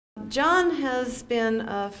John has been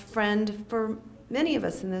a friend for many of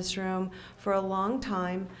us in this room for a long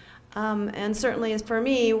time, and certainly is for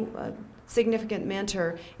me a significant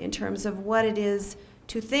mentor in terms of what it is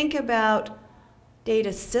to think about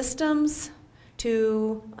data systems,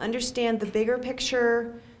 to understand the bigger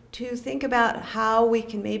picture, to think about how we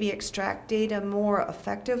can maybe extract data more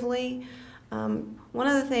effectively. One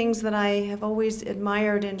of the things that I have always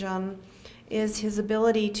admired in John is his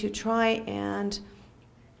ability to try and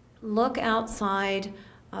look outside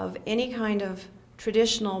of any kind of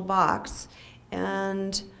traditional box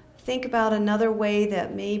and think about another way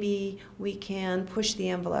that maybe we can push the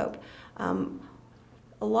envelope. A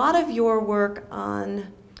lot of your work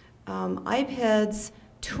on iPads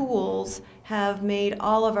tools have made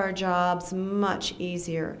all of our jobs much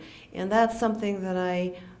easier, and that's something that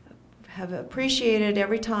I have appreciated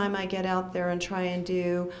every time I get out there and try and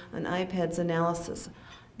do an iPads analysis.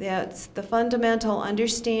 That's the fundamental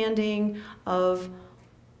understanding of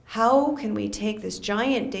how can we take this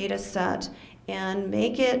giant data set and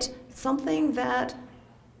make it something that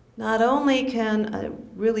not only can a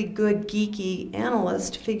really good geeky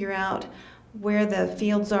analyst figure out where the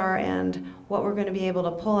fields are and what we're going to be able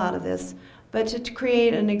to pull out of this, but to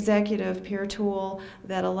create an executive peer tool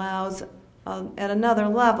that allows at another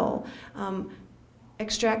level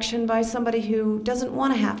extraction by somebody who doesn't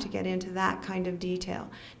want to have to get into that kind of detail,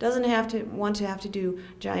 doesn't want to have to do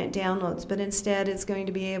giant downloads, but instead is going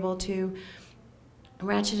to be able to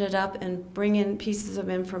ratchet it up and bring in pieces of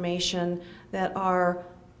information that are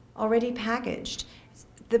already packaged.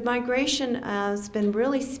 The migration has been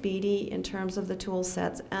really speedy in terms of the tool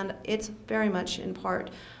sets, and it's very much in part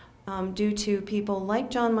due to people like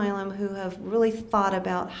John Milam who have really thought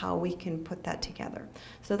about how we can put that together.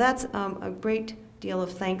 So that's a great deal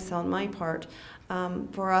of thanks on my part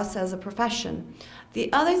for us as a profession.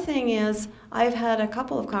 The other thing is I've had a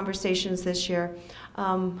couple of conversations this year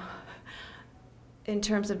in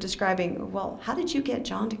terms of describing, well, how did you get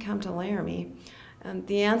John to come to Laramie? And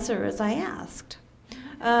the answer is I asked.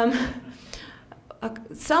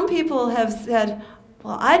 Some people have said,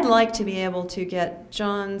 well, I'd like to be able to get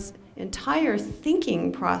John's entire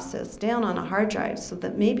thinking process down on a hard drive so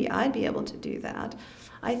that maybe I'd be able to do that.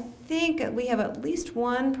 I think we have at least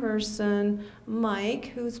one person,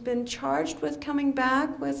 Mike, who's been charged with coming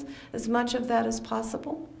back with as much of that as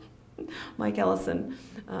possible. Mike Ellison.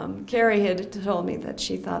 Carrie had told me that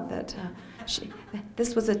she thought that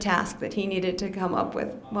this was a task that he needed to come up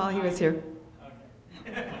with while he was here.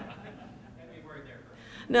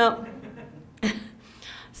 No.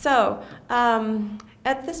 So,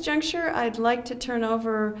 at this juncture, I'd like to turn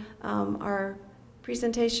over our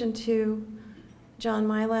presentation to John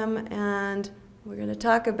Milam, and we're going to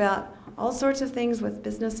talk about all sorts of things with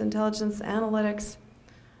business intelligence analytics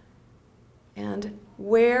and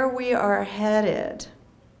where we are headed.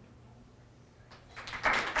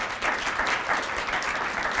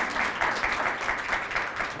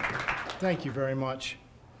 Thank you very much.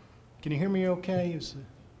 Can you hear me okay? Is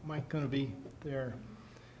the mic going to be there?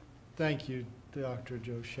 Thank you, Dr.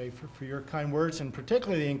 Joe Schaefer, for your kind words, and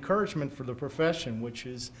particularly the encouragement for the profession, which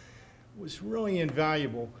was really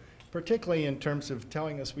invaluable, particularly in terms of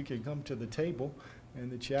telling us we could come to the table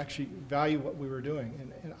and that you actually value what we were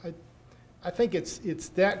doing. And I think it's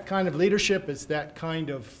that kind of leadership, it's that kind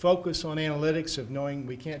of focus on analytics of knowing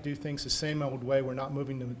we can't do things the same old way, we're not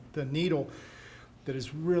moving the needle, that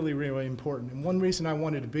is really, really important. And one reason I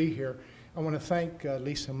wanted to be here, I want to thank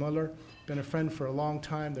Lisa Muller, been a friend for a long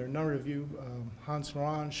time. There are a number of you, Hans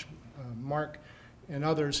Lorange, Mark, and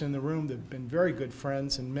others in the room that have been very good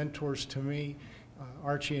friends and mentors to me.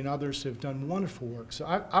 Archie and others have done wonderful work. So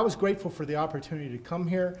I was grateful for the opportunity to come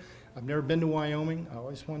here. I've never been to Wyoming. I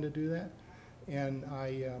always wanted to do that. And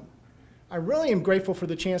I really am grateful for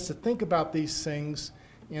the chance to think about these things.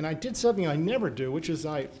 And I did something I never do, which is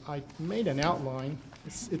I made an outline.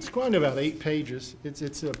 It's going to about 8 pages.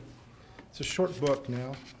 It's a short book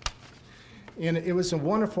now. And it was a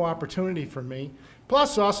wonderful opportunity for me.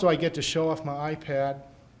 Plus, also, I get to show off my iPad.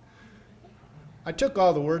 I took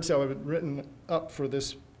all the words that I had written up for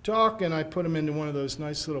this talk, and I put them into one of those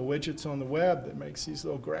nice little widgets on the web that makes these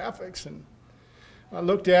little graphics. And I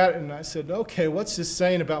looked at it, and I said, okay, what's this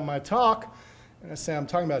saying about my talk? And I said, I'm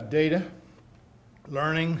talking about data,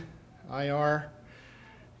 learning, IR,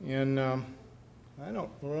 and I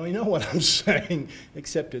don't really know what I'm saying,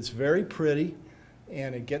 except it's very pretty,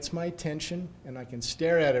 and it gets my attention, and I can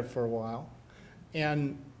stare at it for a while.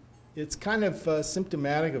 And it's kind of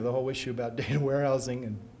symptomatic of the whole issue about data warehousing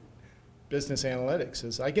and business analytics,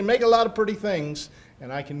 is I can make a lot of pretty things,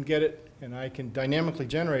 and I can get it, and I can dynamically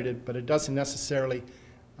generate it, but it doesn't necessarily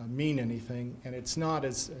mean anything, and it's not,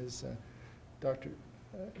 as Dr.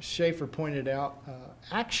 Schaefer pointed out,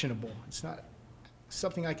 actionable. It's not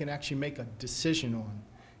something I can actually make a decision on.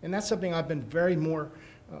 And that's something I've been very more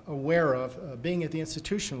aware of being at the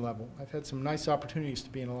institutional level. I've had some nice opportunities to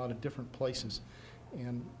be in a lot of different places.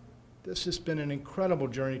 And this has been an incredible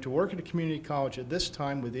journey to work at a community college at this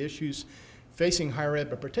time with the issues facing higher ed,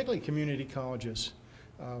 but particularly community colleges.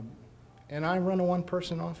 And I run a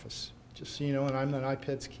one-person office, just so you know, and I'm an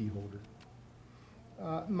IPEDS key holder.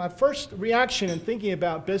 My first reaction in thinking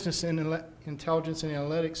about business and intelligence and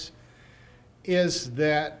analytics is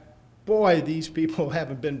that, boy, these people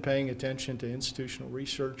haven't been paying attention to institutional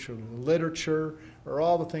research or the literature or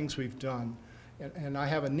all the things we've done. And I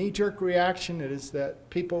have a knee-jerk reaction. It is that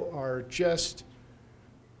people are just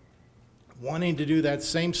wanting to do that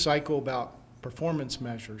same cycle about performance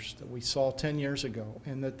measures that we saw 10 years ago,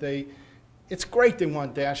 and that it's great they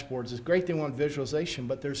want dashboards, it's great they want visualization,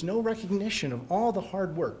 but there's no recognition of all the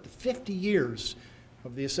hard work, the 50 years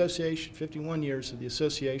of the association, 51 years of the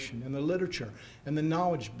association, and the literature, and the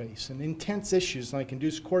knowledge base, and intense issues like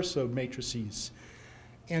induced course load matrices,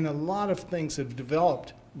 and a lot of things that have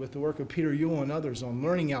developed with the work of Peter Ewell and others on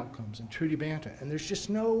learning outcomes and Trudy Banta, and there's just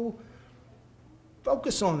no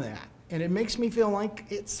focus on that, and it makes me feel like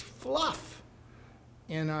it's fluff.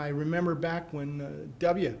 And I remember back when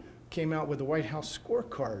W came out with the White House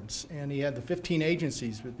scorecards, and he had the 15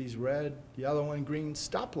 agencies with these red, yellow, and green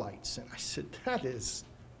stoplights. And I said, that is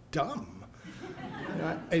dumb.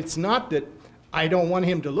 It's not that I don't want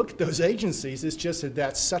him to look at those agencies, it's just that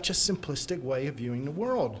that's such a simplistic way of viewing the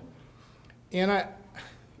world. And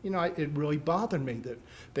it really bothered me that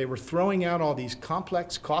they were throwing out all these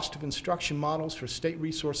complex cost of instruction models for state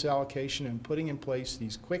resource allocation and putting in place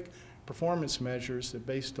these quick performance measures that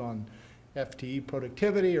based on FTE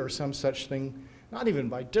productivity or some such thing, not even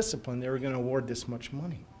by discipline, they were going to award this much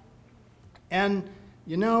money. And,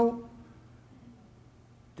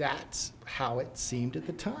 that's how it seemed at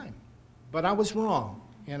the time. But I was wrong,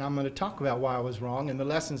 and I'm going to talk about why I was wrong and the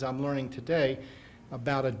lessons I'm learning today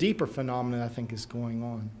about a deeper phenomenon I think is going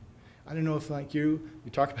on. I don't know if, like you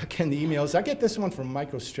talk about getting the emails. I get this one from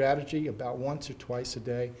MicroStrategy about once or twice a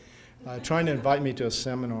day, trying to invite me to a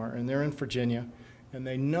seminar, and they're in Virginia, and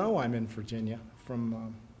they know I'm in Virginia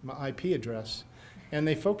from my IP address, and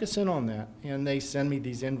they focus in on that, and they send me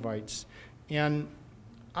these invites. And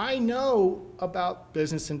I know about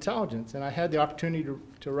business intelligence, and I had the opportunity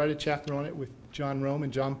to write a chapter on it with John Rome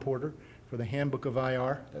and John Porter for the Handbook of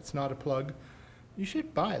IR. That's not a plug. You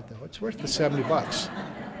should buy it, though. It's worth the 70 bucks.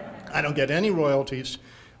 I don't get any royalties.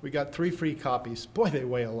 We got 3 free copies. Boy, they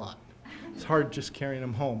weigh a lot. It's hard just carrying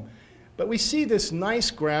them home. But we see this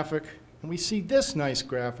nice graphic, and we see this nice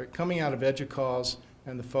graphic coming out of EDUCAUSE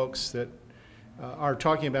and the folks that are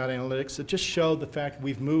talking about analytics that just show the fact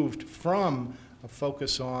we've moved from a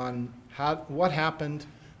focus on what happened,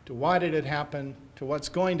 to why did it happen, to what's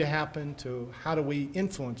going to happen, to how do we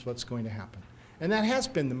influence what's going to happen. And that has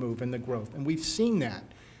been the move and the growth, and we've seen that.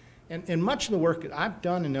 And much of the work that I've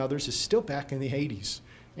done and others is still back in the 80s.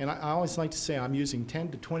 And I always like to say I'm using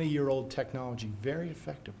 10 to 20-year-old technology very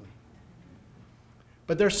effectively.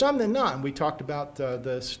 But there's some that not. And we talked about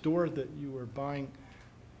the store that you were buying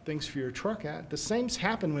things for your truck at. The same's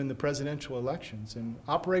happened in the presidential elections. And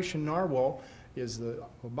Operation Narwhal is the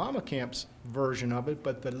Obama camp's version of it,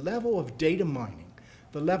 but the level of data mining,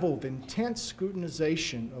 the level of intense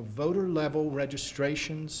scrutinization of voter-level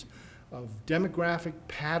registrations, of demographic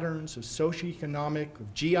patterns, of socioeconomic,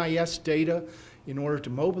 of GIS data, in order to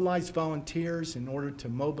mobilize volunteers, in order to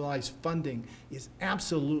mobilize funding, is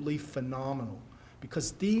absolutely phenomenal.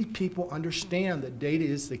 Because these people understand that data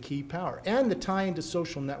is the key power, and the tie into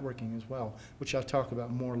social networking as well, which I'll talk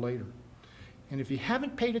about more later. And if you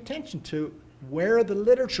haven't paid attention to where the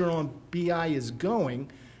literature on BI is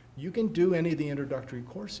going, you can do any of the introductory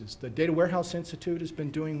courses. The Data Warehouse Institute has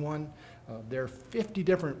been doing one. There are 50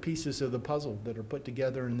 different pieces of the puzzle that are put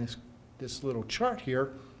together in this little chart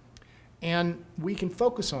here. And we can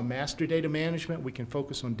focus on master data management, we can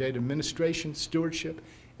focus on data administration, stewardship,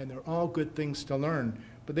 and they're all good things to learn.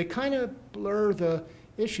 But they kind of blur the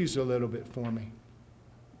issues a little bit for me.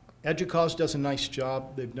 EDUCAUSE does a nice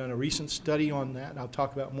job. They've done a recent study on that. I'll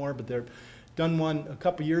talk about more, but they've done one a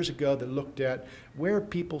couple years ago that looked at where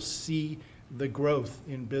people see the growth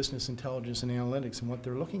in business intelligence and analytics and what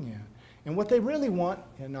they're looking at. And what they really want,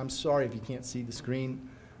 and I'm sorry if you can't see the screen,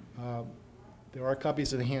 there are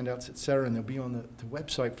copies of the handouts, et cetera, and they'll be on the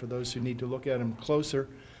website for those who need to look at them closer,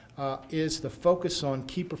 is the focus on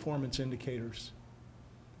key performance indicators.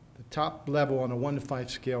 The top level on a 1 to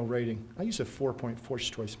 5 scale rating. I use a 4-point force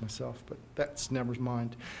choice myself, but that's never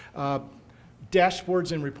mind.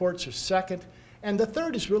 Dashboards and reports are second. And the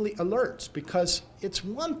third is really alerts, because it's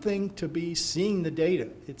one thing to be seeing the data.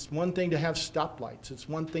 It's one thing to have stoplights. It's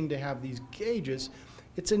one thing to have these gauges.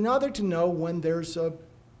 It's another to know when there's a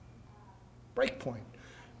break point,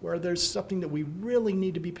 where there's something that we really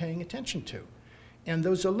need to be paying attention to. And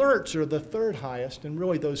those alerts are the third highest, and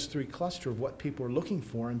really those three cluster of what people are looking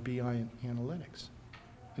for in BI analytics.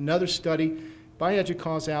 Another study by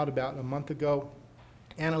EDUCAUSE out about a month ago,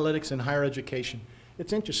 analytics in higher education.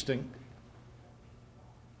 It's interesting.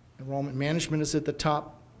 Enrollment management is at the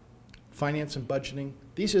top, finance and budgeting.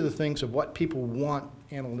 These are the things of what people want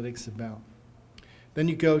analytics about. Then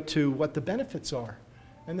you go to what the benefits are.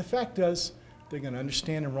 And the fact is, they're going to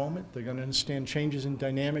understand enrollment. They're going to understand changes in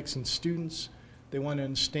dynamics in students. They want to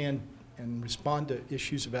understand and respond to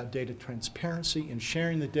issues about data transparency and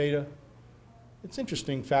sharing the data. It's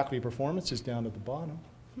interesting, faculty performance is down at the bottom.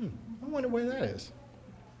 I wonder why that is.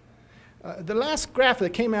 The last graph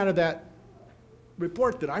that came out of that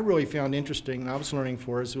report that I really found interesting and I was learning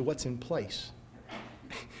for is what's in place.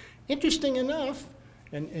 Interesting enough,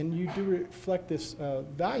 and you do reflect this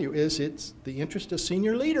value, is it's the interest of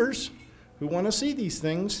senior leaders who want to see these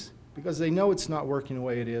things because they know it's not working the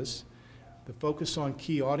way it is. The focus on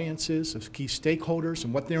key audiences, of key stakeholders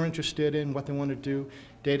and what they're interested in, what they want to do,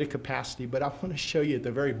 data capacity. But I want to show you at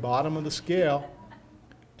the very bottom of the scale,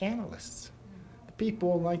 analysts. The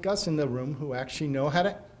people like us in the room who actually know how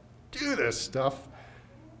to do this stuff.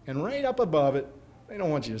 And right up above it, they don't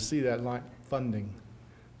want you to see that line, funding.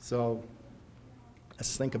 So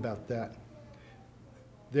let's think about that.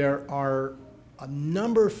 There are a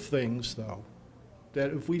number of things, though, that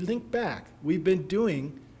if we link back, we've been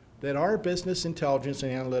doing that are business intelligence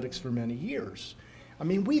and analytics for many years. I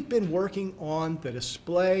mean, we've been working on the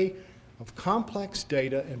display of complex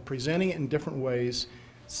data and presenting it in different ways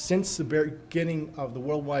since the beginning of the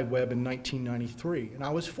World Wide Web in 1993. And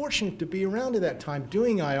I was fortunate to be around at that time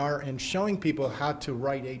doing IR and showing people how to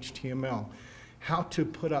write HTML, how to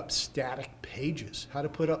put up static pages, how to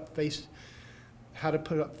put up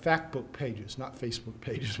fact book pages, not Facebook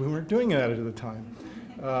pages. We weren't doing that at the time.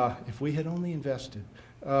 If we had only invested.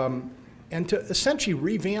 And to essentially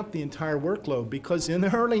revamp the entire workload, because in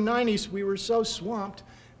the early 90s we were so swamped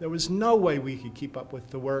there was no way we could keep up with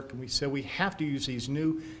the work, and we said we have to use these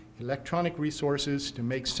new electronic resources to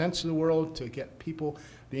make sense of the world, to get people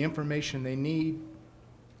the information they need.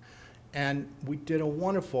 And we did a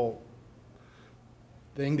wonderful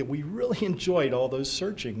thing that we really enjoyed, all those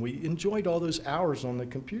searching. We enjoyed all those hours on the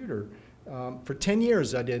computer. For 10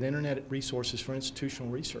 years I did internet resources for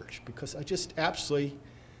institutional research because I just absolutely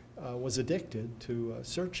was addicted to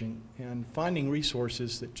searching and finding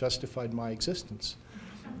resources that justified my existence.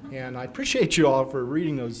 And I appreciate you all for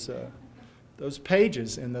reading those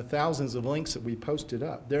pages and the thousands of links that we posted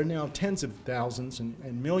up. There are now tens of thousands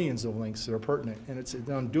and millions of links that are pertinent, and it's an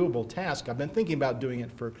undoable task. I've been thinking about doing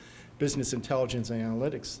it for business intelligence and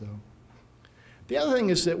analytics, though. The other thing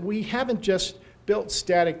is that we haven't just built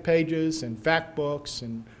static pages and fact books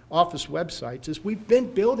and office websites, is we've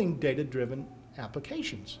been building data-driven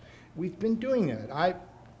applications. We've been doing that. I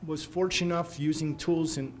was fortunate enough using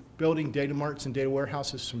tools in building data marts and data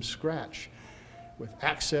warehouses from scratch with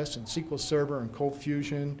Access and SQL Server and Cold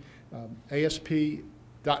Fusion,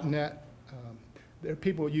 ASP.NET. There are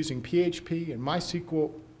people using PHP and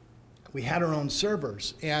MySQL. We had our own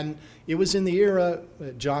servers, and it was in the era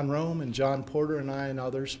that John Rome and John Porter and I and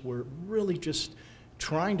others were really just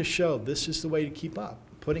trying to show this is the way to keep up,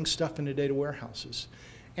 putting stuff into data warehouses.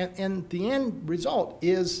 And the end result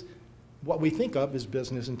is what we think of as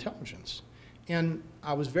business intelligence. And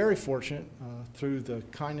I was very fortunate through the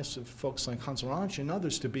kindness of folks like Hans Orange and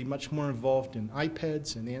others to be much more involved in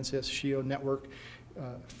iPads and the NCS-SHIO network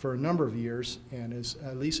for a number of years, and as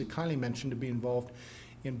Lisa kindly mentioned, to be involved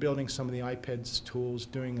in building some of the iPads tools,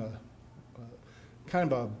 doing a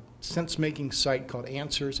kind of a sense-making site called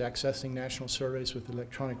Answers, accessing national surveys with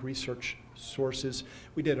electronic research sources.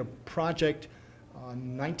 We did a project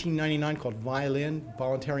in 1999 called Violin,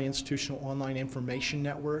 Voluntary Institutional Online Information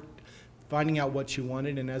Network, finding out what you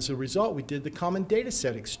wanted, and as a result we did the Common Data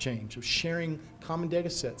Set Exchange of sharing common data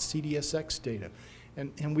sets, CDSX data.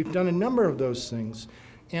 And we've done a number of those things.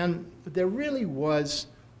 And there really was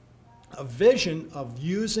a vision of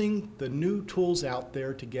using the new tools out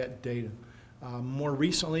there to get data. More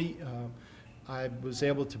recently, I was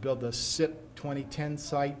able to build the SIP 2010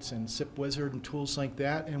 sites and SIP Wizard and tools like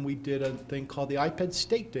that, and we did a thing called the iPad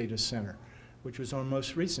State Data Center, which was our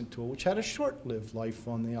most recent tool, which had a short-lived life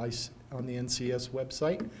on the NCS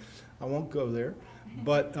website. I won't go there,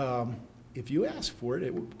 but if you ask for it,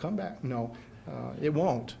 it will come back. No, it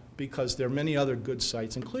won't. because there are many other good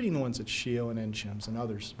sites, including the ones at SHIO and NCHEMS and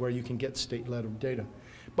others, where you can get state-led data.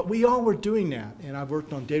 But we all were doing that, and I've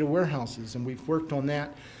worked on data warehouses, and we've worked on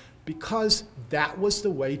that because that was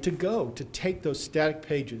the way to go, to take those static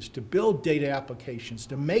pages, to build data applications,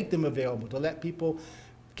 to make them available, to let people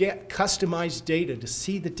get customized data, to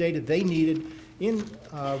see the data they needed in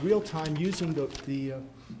real time using the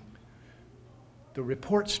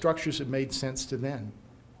report structures that made sense to them.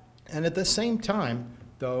 And at the same time,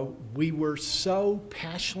 though, we were so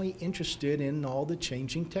passionately interested in all the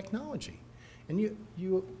changing technology. And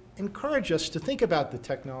you encourage us to think about the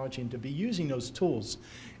technology and to be using those tools.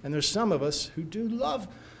 And there's some of us who do love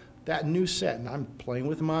that new set. And I'm playing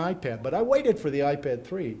with my iPad, but I waited for the iPad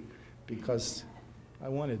 3 because I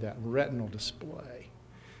wanted that retinal display.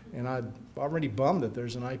 And I'm already bummed that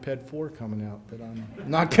there's an iPad 4 coming out that I'm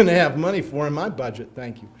not going to have money for in my budget,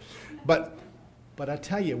 thank you. But I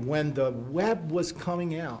tell you, when the web was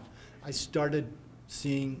coming out, I started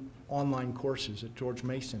seeing online courses at George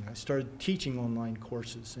Mason. I started teaching online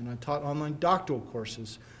courses, and I taught online doctoral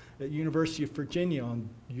courses at University of Virginia on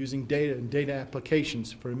using data and data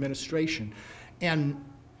applications for administration. And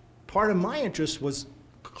part of my interest was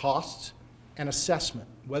costs and assessment,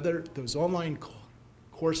 whether those online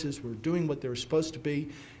courses were doing what they were supposed to be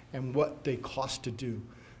and what they cost to do.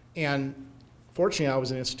 And fortunately, I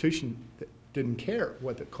was an institution that didn't care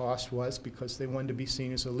what the cost was because they wanted to be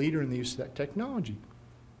seen as a leader in the use of that technology.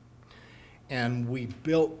 And we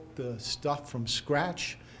built the stuff from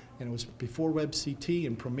scratch, and it was before WebCT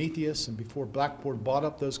and Prometheus and before Blackboard bought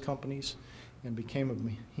up those companies and became a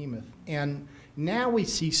behemoth. And now we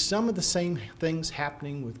see some of the same things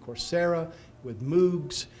happening with Coursera, with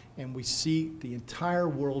MOOCs, and we see the entire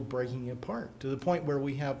world breaking apart to the point where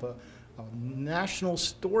we have a national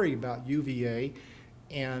story about UVA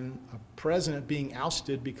and a president being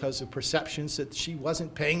ousted because of perceptions that she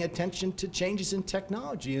wasn't paying attention to changes in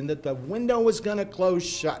technology and that the window was going to close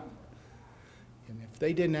shut. And if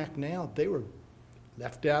they didn't act now, they were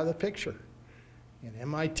left out of the picture. And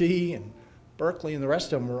MIT and Berkeley and the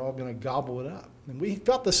rest of them were all going to gobble it up. And we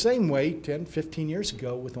felt the same way 10, 15 years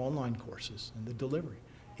ago with online courses and the delivery.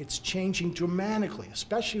 It's changing dramatically,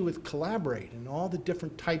 especially with Collaborate and all the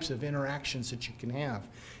different types of interactions that you can have.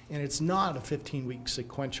 And it's not a 15-week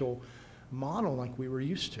sequential model like we were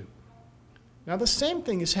used to. Now, the same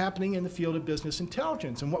thing is happening in the field of business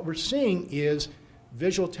intelligence. And what we're seeing is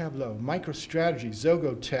Visual Tableau, MicroStrategy,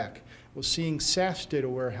 Zogotech. We're seeing SAS data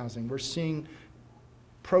warehousing. We're seeing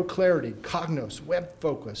ProClarity, Cognos,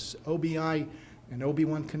 WebFocus, OBI, and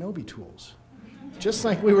Obi-Wan Kenobi tools, just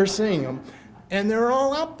like we were seeing them. And they're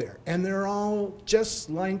all out there, and they're all just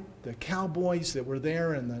like the cowboys that were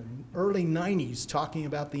there in the early 90s talking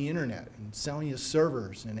about the internet and selling you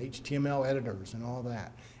servers and HTML editors and all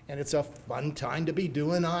that. And it's a fun time to be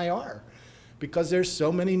doing IR because there's so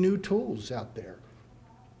many new tools out there.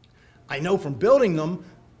 I know from building them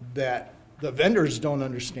that the vendors don't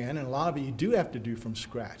understand, and a lot of it you do have to do from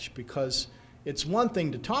scratch because it's one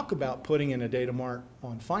thing to talk about putting in a data mart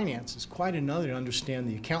on finance. It's quite another to understand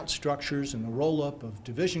the account structures and the roll-up of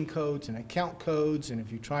division codes and account codes. And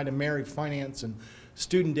if you try to marry finance and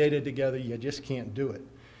student data together, you just can't do it.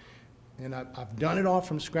 And I've done it all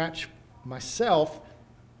from scratch myself,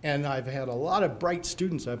 and I've had a lot of bright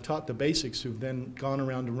students I've taught the basics who've then gone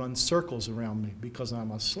around to run circles around me because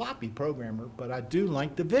I'm a sloppy programmer, but I do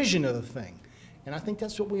like the vision of the thing. And I think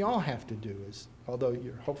that's what we all have to do, is, although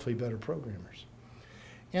you're hopefully better programmers.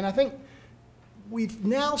 And I think we've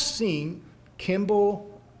now seen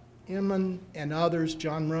Kimball, Inman, and others,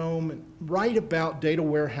 John Rome, write about data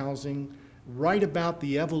warehousing, write about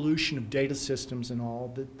the evolution of data systems and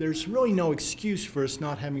all, that there's really no excuse for us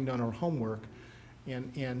not having done our homework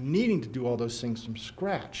and needing to do all those things from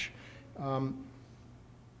scratch.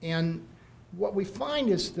 And what we find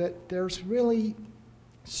is that there's really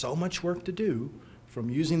so much work to do, from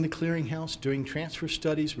using the clearinghouse, doing transfer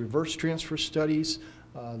studies, reverse transfer studies,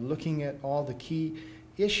 looking at all the key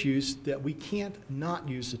issues, that we can't not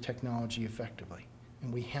use the technology effectively,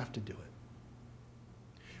 and we have to do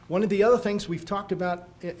it. One of the other things we've talked about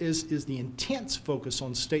is the intense focus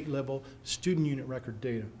on state-level student unit record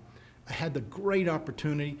data. I had the great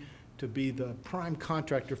opportunity to be the prime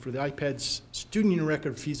contractor for the IPED's student unit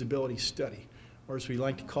record feasibility study, or as we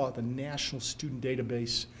like to call it, the National Student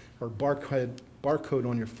Database, or barcode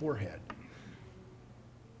on your forehead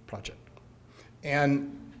project.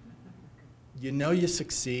 And you know you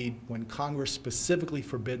succeed when Congress specifically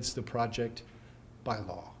forbids the project by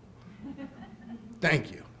law.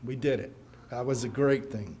 Thank you, we did it. That was a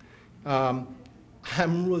great thing. I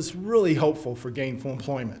was really hopeful for gainful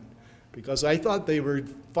employment. because I thought they were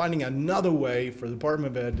finding another way for the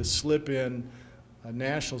Department of Ed to slip in a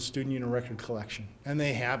national student unit record collection. And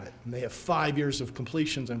they have it. And they have 5 years of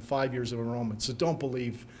completions and 5 years of enrollment. So don't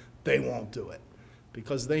believe they won't do it,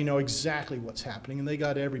 because they know exactly what's happening, and they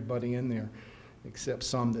got everybody in there except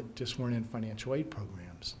some that just weren't in financial aid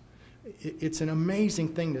programs. It's an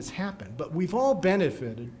amazing thing that's happened. But we've all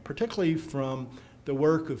benefited, particularly from the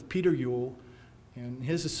work of Peter Yule and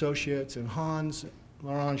his associates, and Hans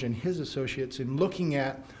Larange and his associates, in looking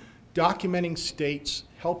at documenting states,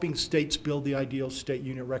 helping states build the ideal state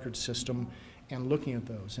unit record system, and looking at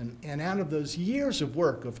those. And out of those years of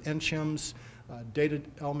work of NCHEM's data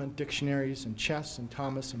element dictionaries, and Chess and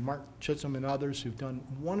Thomas and Mark Chisholm and others who've done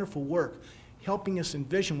wonderful work helping us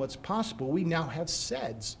envision what's possible, we now have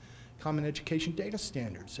CEDS, Common Education Data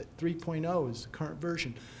Standards, at 3.0 is the current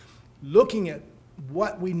version, looking at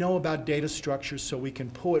what we know about data structures so we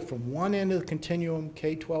can pull it from one end of the continuum,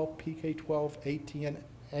 K-12, PK-12, ATN,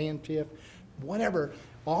 ANTF, whatever,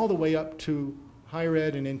 all the way up to higher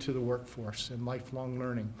ed and into the workforce and lifelong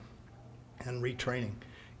learning and retraining,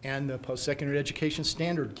 and the Post-Secondary Education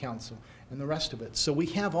Standard Council and the rest of it. So we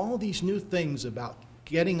have all these new things about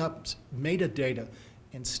getting up metadata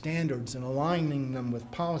and standards and aligning them with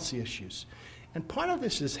policy issues. And part of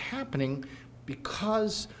this is happening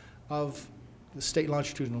because of the state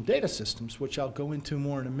longitudinal data systems, which I'll go into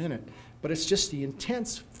more in a minute. But it's just the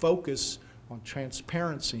intense focus on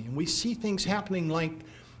transparency. And we see things happening like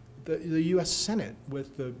the US Senate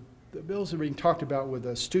with the bills that are being talked about with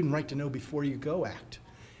the Student Right to Know Before You Go Act,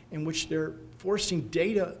 in which they're forcing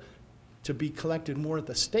data to be collected more at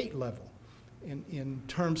the state level in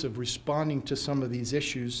terms of responding to some of these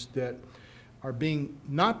issues that are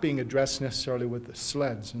not being addressed necessarily with the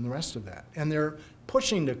SLEDs and the rest of that. And they're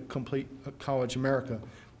pushing to complete College America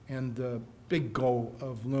and the big goal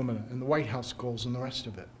of Lumina and the White House goals and the rest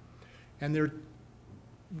of it. And they're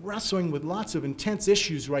wrestling with lots of intense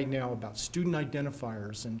issues right now about student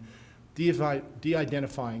identifiers and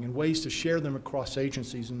de-identifying and ways to share them across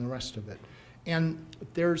agencies and the rest of it. And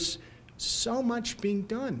there's so much being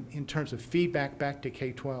done in terms of feedback back to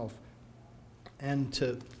K-12 and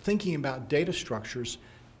to thinking about data structures,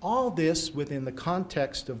 all this within the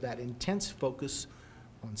context of that intense focus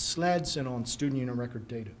on SLEDs and on student unit record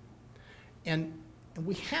data. And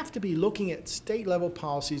we have to be looking at state level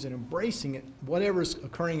policies and embracing it, whatever's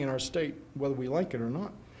occurring in our state, whether we like it or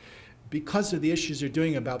not, because of the issues they're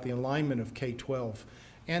doing about the alignment of K-12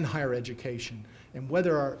 and higher education, and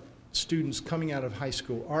whether our students coming out of high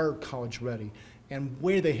school are college ready, and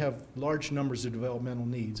where they have large numbers of developmental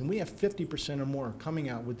needs. And we have 50% or more coming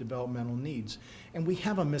out with developmental needs. And we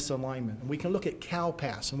have a misalignment. And we can look at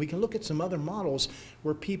CalPAS, and we can look at some other models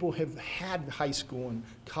where people have had high school and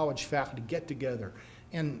college faculty get together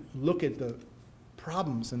and look at the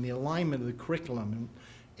problems and the alignment of the curriculum.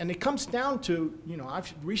 And it comes down to,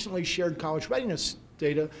 I've recently shared college readiness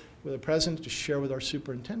data with the president to share with our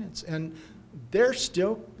superintendents. And they're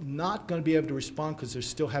still not going to be able to respond because they're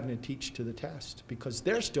still having to teach to the test, because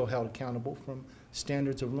they're still held accountable from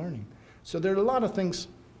standards of learning. So there are a lot of things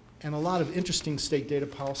and a lot of interesting state data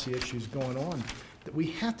policy issues going on that we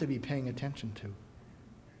have to be paying attention to.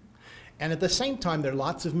 And at the same time, there are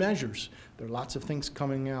lots of measures. There are lots of things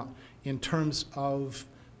coming out in terms of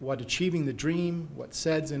what Achieving the Dream, what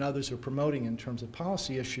CEDS and others are promoting in terms of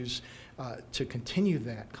policy issues to continue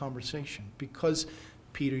that conversation. Because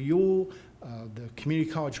Peter Yule, the Community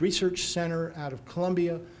College Research Center out of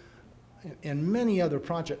Columbia, and many other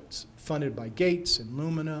projects funded by Gates and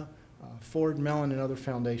Lumina, Ford, Mellon, and other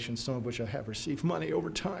foundations, some of which I have received money over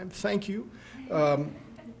time, thank you,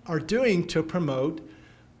 are doing to promote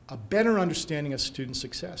a better understanding of student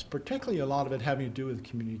success, particularly a lot of it having to do with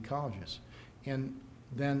community colleges. And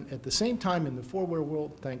then at the same time in the four-year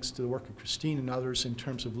world, thanks to the work of Christine and others in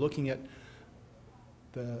terms of looking at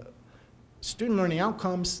the student learning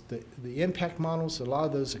outcomes, the impact models, a lot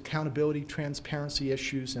of those accountability, transparency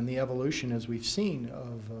issues, and the evolution, as we've seen,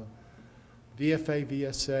 of VFA,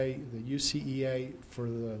 VSA, the UCEA for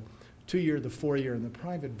the 2-year, the 4-year, and the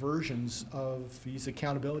private versions of these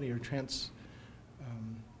accountability or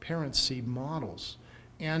transparency models.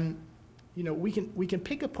 And we can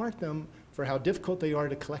pick apart them for how difficult they are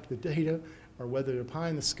to collect the data, or whether they're pie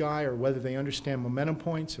in the sky, or whether they understand momentum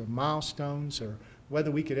points or milestones, or whether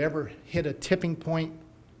we could ever hit a tipping point,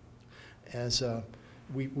 as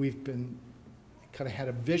we've been kind of had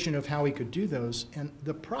a vision of how we could do those. And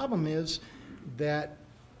the problem is that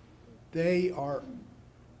they are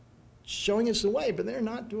showing us the way, but they're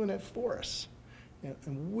not doing it for us.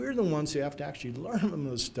 And we're the ones who have to actually learn from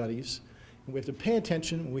those studies. And we have to pay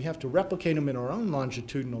attention. We have to replicate them in our own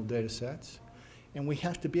longitudinal data sets. And we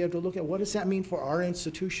have to be able to look at what does that mean for our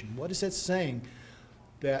institution? What is that saying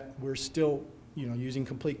that we're still, using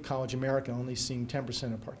Complete College America, only seeing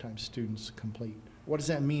 10% of part-time students complete? What does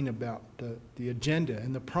that mean about the agenda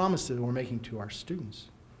and the promise that we're making to our students?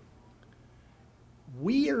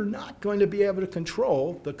 We are not going to be able to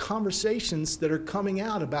control the conversations that are coming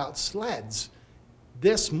out about SLEDs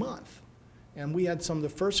this month. And we had some of the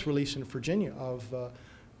first release in Virginia of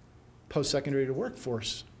post-secondary to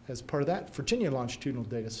workforce as part of that Virginia longitudinal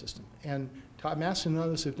data system. And Todd Masson and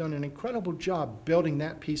others have done an incredible job building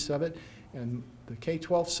that piece of it. And the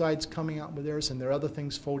K-12 side's coming out with theirs, and there are other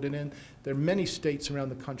things folded in. There are many states around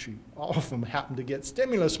the country, all of them happen to get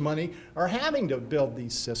stimulus money, are having to build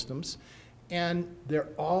these systems. And they're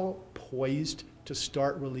all poised to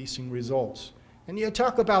start releasing results. And you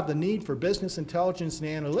talk about the need for business intelligence and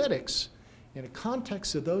analytics. In the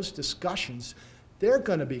context of those discussions, they're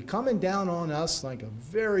going to be coming down on us like a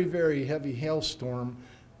very, very heavy hailstorm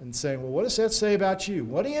and saying, well, what does that say about you?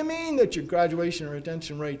 What do you mean that your graduation and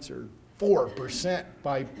retention rates are 4%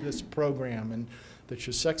 by this program, and that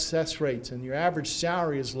your success rates and your average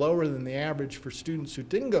salary is lower than the average for students who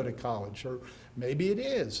didn't go to college, or maybe it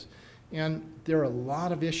is. And there are a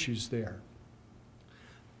lot of issues there.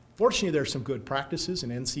 Fortunately, there are some good practices,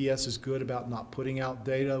 and NCS is good about not putting out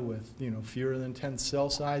data with fewer than 10 cell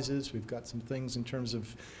sizes. We've got some things in terms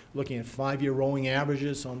of looking at 5-year rolling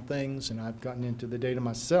averages on things, and I've gotten into the data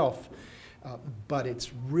myself. But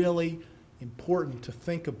it's really important to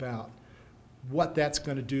think about what that's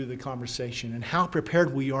going to do to the conversation and how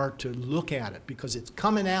prepared we are to look at it, because it's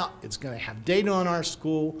coming out, it's going to have data on our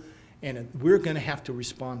school, and we're going to have to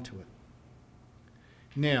respond to it.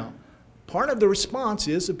 Now, part of the response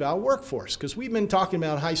is about workforce, because we've been talking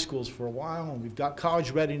about high schools for a while, and we've got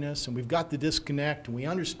college readiness, and we've got the disconnect, and we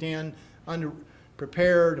understand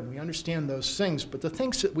underprepared, and we understand those things. But the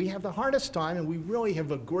things that we have the hardest time, and we really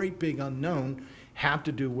have a great big unknown, have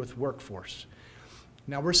to do with workforce.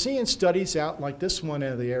 Now, we're seeing studies out like this one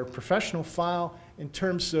out of the AIR professional file in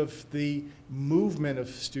terms of the movement of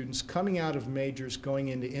students coming out of majors going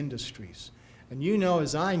into industries. And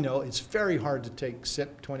as I know, it's very hard to take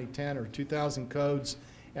SIP 2010 or 2000 codes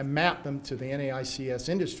and map them to the NAICS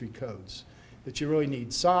industry codes. That you really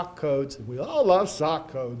need SOC codes, and we all love SOC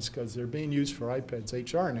codes because they're being used for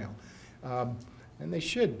IPEDS HR now. And they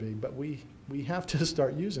should be, but we have to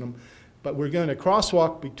start using them. But we're going to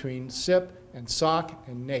crosswalk between SIP and SOC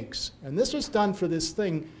and NAICS. And this was done for this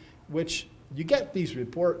thing, which you get these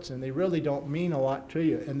reports, and they really don't mean a lot to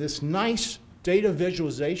you. And this nice data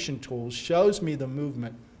visualization tool shows me the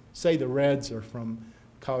movement. Say the reds are from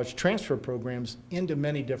college transfer programs into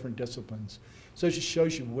many different disciplines. So it just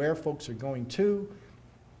shows you where folks are going to,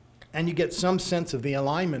 and you get some sense of the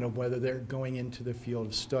alignment of whether they're going into the field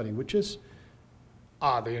of study, which is,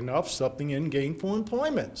 oddly enough, something in gainful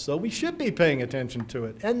employment. So we should be paying attention to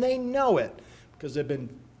it, and they know it, because they've been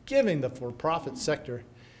giving the for-profit sector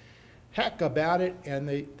heck about it, and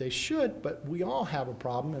they should, but we all have a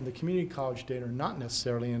problem, and the community college data are not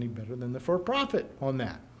necessarily any better than the for-profit on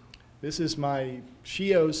that. This is my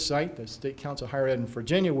SHEO's site, the State Council of Higher Ed in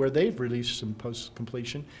Virginia, where they've released some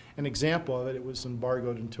post-completion. An example of it, it was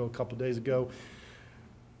embargoed until a couple days ago,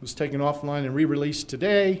 was taken offline and re-released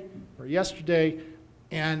today or yesterday,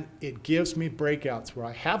 and it gives me breakouts where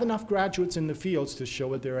I have enough graduates in the fields to show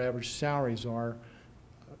what their average salaries are.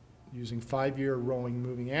 Using 5-year rolling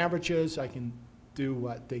moving averages, I can do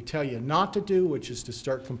what they tell you not to do, which is to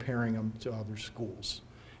start comparing them to other schools.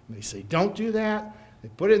 And they say, don't do that. They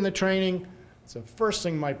put it in the training. It's the first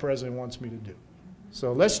thing my president wants me to do.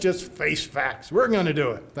 So let's just face facts. We're going to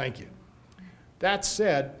do it. Thank you. That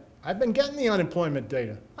said, I've been getting the unemployment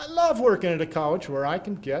data. I love working at a college where I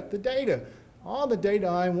can get the data, all the data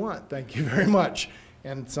I want. Thank you very much.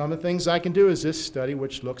 And some of the things I can do is this study,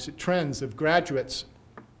 which looks at trends of graduates.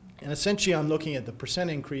 And essentially, I'm looking at the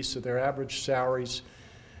percent increase of their average salaries,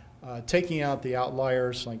 taking out the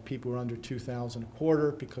outliers, like people who are under $2,000 a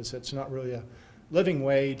quarter, because that's not really a living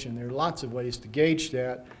wage, and there are lots of ways to gauge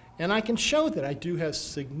that. And I can show that I do have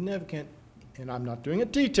significant, and I'm not doing a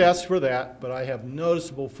t-test for that, but I have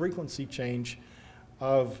noticeable frequency change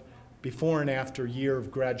of before and after year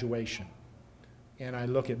of graduation. And I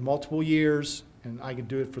look at multiple years, and I can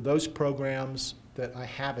do it for those programs that I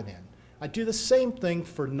have it in. I do the same thing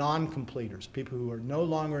for non-completers, people who are no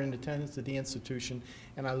longer in attendance at the institution,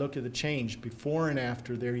 and I look at the change before and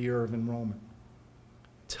after their year of enrollment.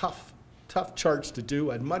 Tough charts to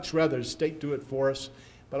do. I'd much rather the state do it for us,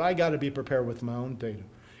 but I got to be prepared with my own data.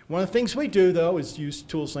 One of the things we do, though, is use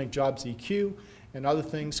tools like JobsEQ and other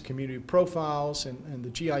things, community profiles, and the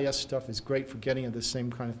GIS stuff is great for getting at the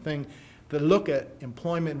same kind of thing, that look at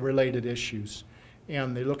employment-related issues.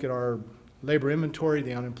 and they look at our labor inventory,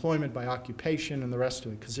 the unemployment by occupation, and the rest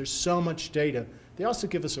of it, because there's so much data. They also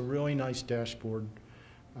give us a really nice dashboard.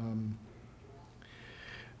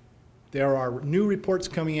 There are new reports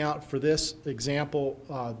coming out for this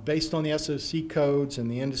example based on the SOC codes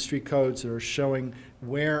and the industry codes that are showing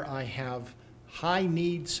where I have high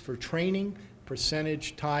needs for training,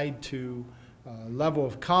 percentage tied to level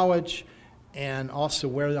of college, and also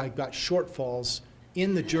where I've got shortfalls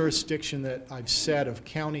in the jurisdiction that I've set of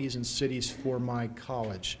counties and cities for my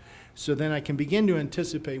college. So then I can begin to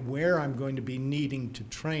anticipate where I'm going to be needing to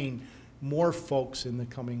train more folks in the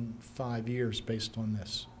coming 5 years based on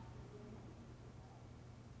this.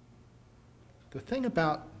 The thing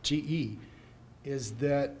about GE is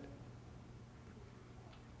that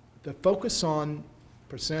the focus on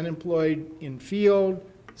percent employed in field,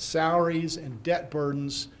 salaries, and debt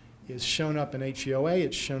burdens is shown up in HEOA,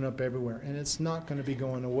 it's shown up everywhere, and it's not going to be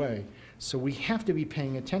going away. So we have to be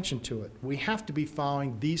paying attention to it. We have to be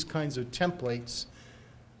following these kinds of templates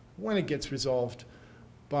when it gets resolved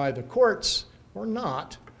by the courts or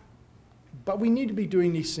not. But we need to be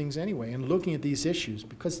doing these things anyway and looking at these issues,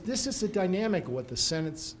 because this is the dynamic of what the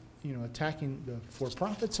Senate's attacking the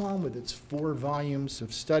for-profits on with its 4 volumes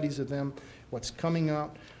of studies of them, what's coming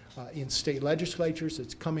out in state legislatures,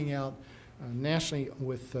 it's coming out nationally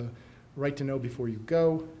with the Right to Know Before You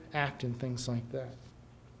Go Act and things like that.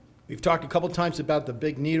 We've talked a couple times about the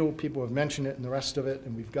big needle. People have mentioned it and the rest of it,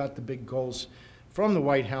 and we've got the big goals from the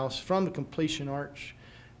White House, from the completion arch,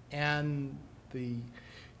 and the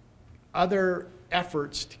other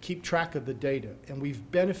efforts to keep track of the data. And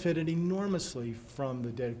we've benefited enormously from the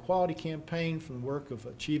data quality campaign, from the work of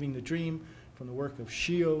Achieving the Dream, from the work of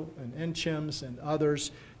SHIO and NCHEMS and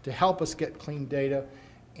others to help us get clean data.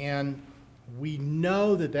 And we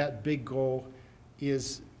know that that big goal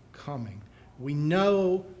is coming. We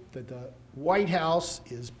know that the White House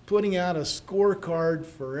is putting out a scorecard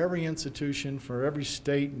for every institution, for every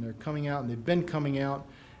state, and they're coming out, and they've been coming out.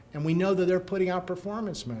 And we know that they're putting out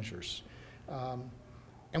performance measures.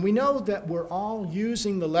 And we know that we're all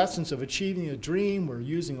using the lessons of Achieving a Dream. We're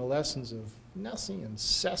using the lessons of Nessie and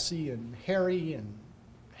Ceci and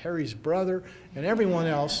Harry's brother and everyone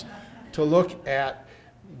else to look at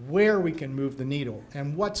where we can move the needle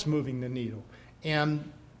and what's moving the needle.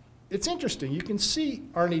 And it's interesting. You can see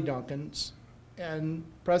Arne Duncan's and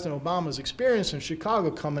President Obama's experience in Chicago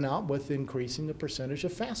coming out with increasing the percentage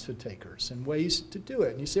of FAFSA takers and ways to do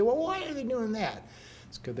it. And you say, well, why are they doing that?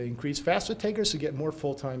 It's because they increase FAFSA takers to get more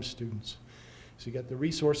full-time students. So you got the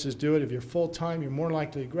resources to do it. If you're full-time, you're more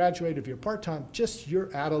likely to graduate. If you're part-time,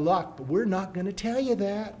 you're out of luck. But we're not going to tell you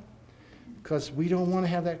that because we don't want to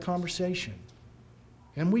have that conversation.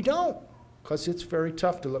 And we don't, because it's very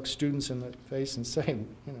tough to look students in the face and say,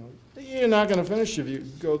 you're not going to finish if you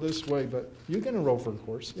go this way, but you can enroll for the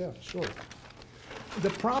course. Yeah, sure. The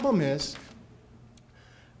problem is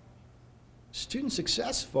student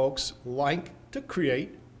success folks like to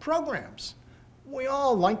create programs. We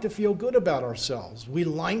all like to feel good about ourselves. We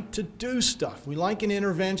like to do stuff. We like an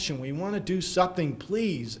intervention. We want to do something,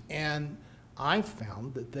 please. And I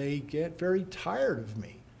found that they get very tired of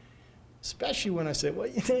me, especially when I say, well,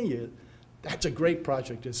 that's a great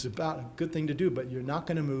project. It's about a good thing to do, but you're not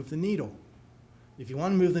going to move the needle. If you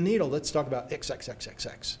want to move the needle, let's talk about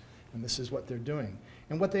XXXXX. And this is what they're doing.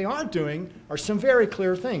 And what they are doing are some very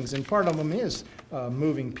clear things. And part of them is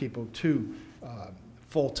moving people to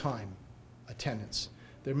full-time attendance.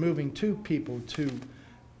 They're moving people to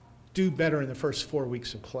do better in the first 4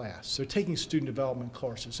 weeks of class. They're taking student development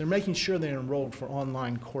courses. They're making sure they're enrolled for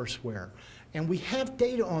online courseware. And we have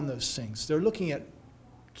data on those things. They're looking at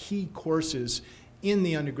key courses in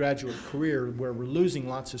the undergraduate career where we're losing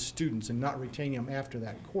lots of students and not retaining them after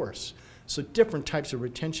that course. So different types of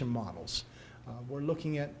retention models. We're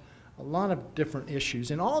looking at a lot of different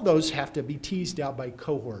issues, and all those have to be teased out by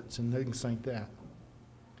cohorts and things like that.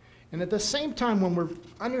 And at the same time, when we're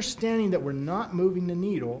understanding that we're not moving the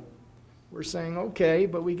needle, we're saying, okay,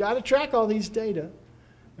 but we got to track all these data,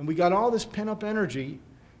 and we got all this pent-up energy,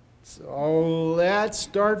 so let's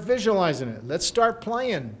start visualizing it. Let's start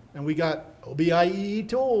playing. And we got OBIEE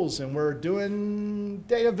tools, and we're doing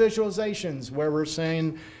data visualizations where we're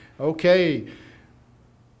saying, okay,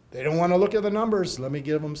 they don't want to look at the numbers. Let me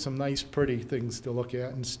give them some nice, pretty things to look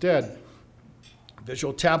at instead.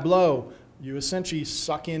 Visual Tableau. You essentially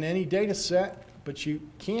suck in any data set, but you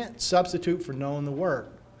can't substitute for knowing the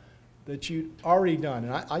work that you've already done.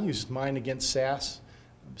 And I used mine against SAS.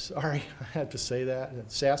 I'm sorry I had to say that.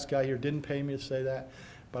 The SAS guy here didn't pay me to say that.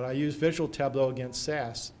 But I use Visual Tableau against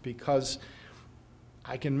SAS because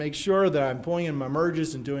I can make sure that I'm pulling in my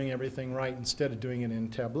merges and doing everything right instead of doing it in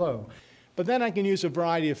Tableau. But then I can use a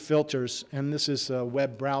variety of filters, and this is a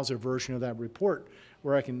web browser version of that report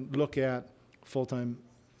where I can look at full-time,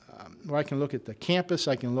 where I can look at the campus,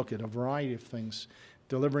 I can look at a variety of things,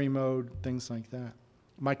 delivery mode, things like that.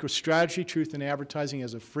 MicroStrategy, Truth in Advertising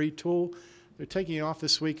as a free tool. They're taking it off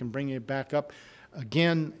this week and bringing it back up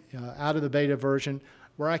again out of the beta version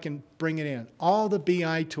where I can bring it in. All the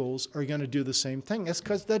BI tools are going to do the same thing. It's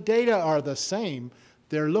because the data are the same.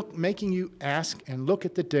 They're making you ask and look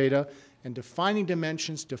at the data and defining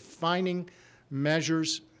dimensions, defining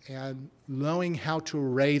measures, and knowing how to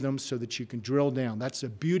array them so that you can drill down. That's the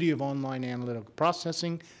beauty of online analytical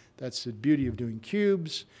processing. That's the beauty of doing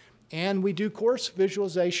cubes. And we do course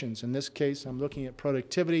visualizations. In this case, I'm looking at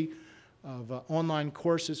productivity of online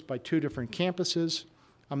courses by 2 different campuses.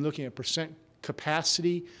 I'm looking at percent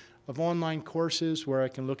capacity of online courses where I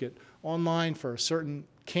can look at online for a certain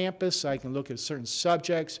campus. I can look at certain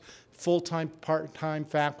subjects, full-time, part-time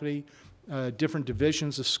faculty, different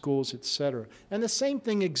divisions of schools, etc. And the same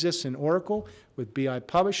thing exists in Oracle with BI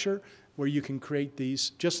Publisher, where you can create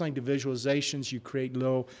these, just like the visualizations, you create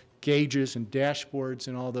little gauges and dashboards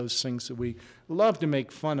and all those things that we love to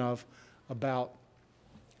make fun of about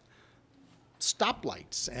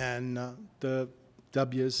stoplights and the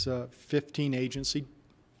W's 15 agency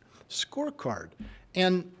scorecard.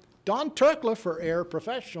 And Don Turkla for Air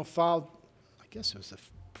Professional filed, I guess it was a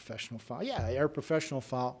professional file. Yeah, Air Professional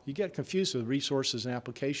file. You get confused with resources and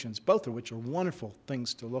applications, both of which are wonderful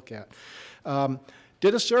things to look at.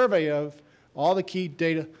 Did a survey of all the key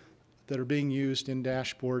data that are being used in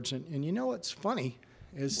dashboards. And you know what's funny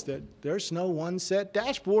is that there's no one set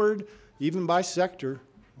dashboard, even by sector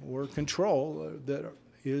or control, that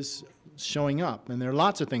is showing up. And there are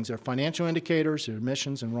lots of things. There are financial indicators, there are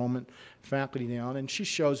admissions, enrollment, faculty down, and she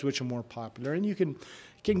shows which are more popular. And you can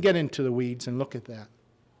get into the weeds and look at that.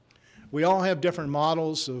 We all have different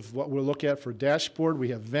models of what we'll look at for dashboard. We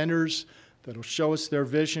have vendors that will show us their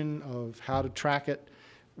vision of how to track it.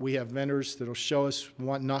 We have vendors that will show us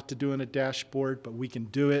what not to do in a dashboard, but we can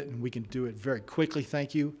do it, and we can do it very quickly,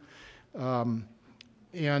 thank you.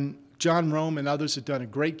 And John Rome and others have done a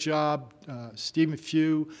great job. Stephen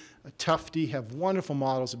Few, Tufte have wonderful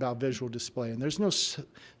models about visual display, and there's no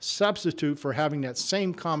substitute for having that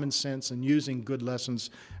same common sense and using good lessons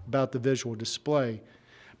about the visual display.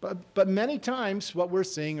 But many times what we're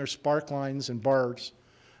seeing are spark lines and bars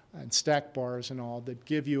and stack bars and all that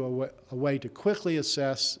give you a way to quickly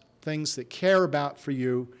assess things that care about for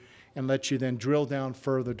you and let you then drill down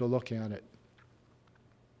further to look at it.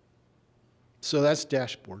 So that's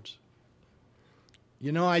dashboards.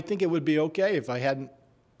 You know, I think it would be okay if I hadn't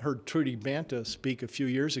heard Trudy Banta speak a few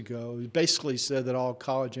years ago. He basically said that all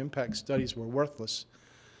college impact studies were worthless,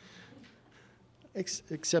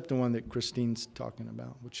 except the one that Christine's talking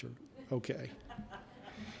about, which are okay.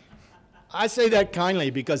 I say that kindly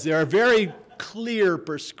because there are very clear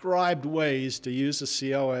prescribed ways to use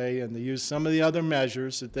the COA and to use some of the other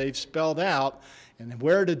measures that they've spelled out and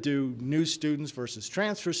where to do new students versus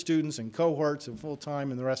transfer students and cohorts and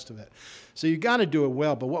full-time and the rest of it. So you've got to do it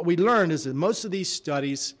well. But what we learned is that most of these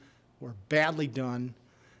studies were badly done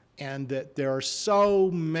and that there are so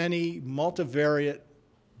many multivariate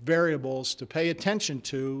variables to pay attention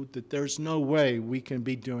to that there's no way we can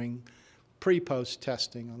be doing pre-post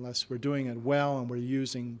testing unless we're doing it well and we're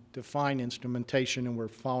using defined instrumentation and we're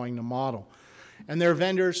following the model. And there are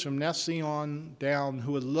vendors from Nestle on down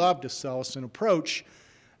who would love to sell us an approach,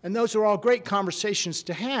 and those are all great conversations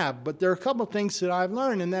to have, but there are a couple of things that I've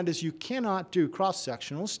learned, and that is you cannot do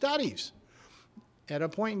cross-sectional studies. At a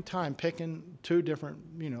point in time, picking 2 different,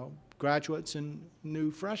 graduates and new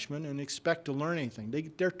freshmen and expect to learn anything.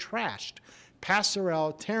 They're trashed.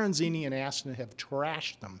 Passarella, Terenzini, and Aston have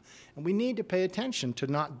trashed them, and we need to pay attention to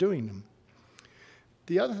not doing them.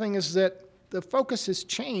 The other thing is that the focus has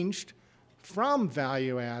changed from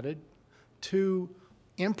value added to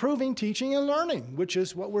improving teaching and learning, which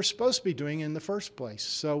is what we're supposed to be doing in the first place.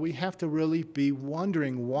 So we have to really be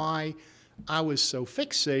wondering why I was so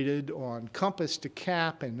fixated on compass to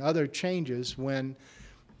cap and other changes when,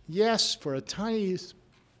 yes, for a tiny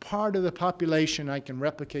part of the population, I can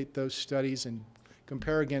replicate those studies and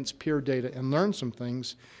compare against peer data and learn some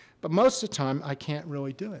things, but most of the time, I can't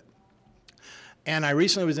really do it. And I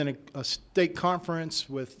recently was in a state conference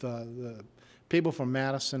with the people from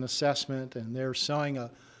Madison Assessment, and they're selling a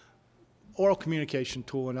oral communication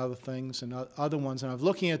tool and other things and other ones. And I was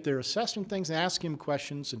looking at their assessment things and asking them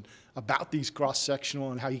questions and about these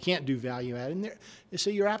cross-sectional and how you can't do value add. And they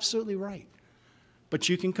say, you're absolutely right. But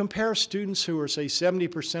you can compare students who are, say,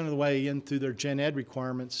 70% of the way in through their gen ed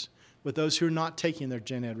requirements with those who are not taking their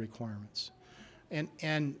gen ed requirements.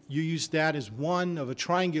 And you use that as one of a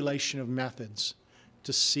triangulation of methods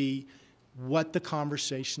to see what the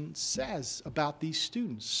conversation says about these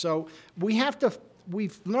students. So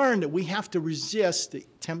we've learned that we have to resist the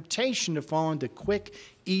temptation to fall into quick,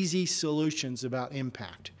 easy solutions about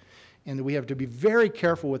impact. And that we have to be very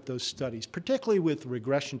careful with those studies, particularly with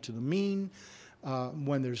regression to the mean,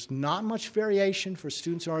 when there's not much variation for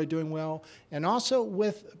students who are already doing well, and also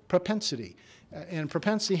with propensity. And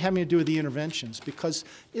propensity having to do with the interventions, because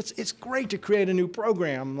it's great to create a new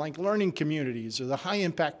program like learning communities or the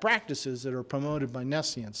high-impact practices that are promoted by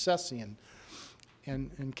Nessie and Ceci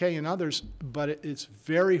and Kay and others, but it's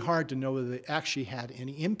very hard to know whether they actually had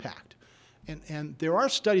any impact. And there are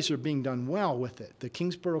studies that are being done well with it. The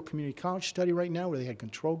Kingsborough Community College study right now, where they had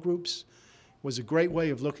control groups, was a great way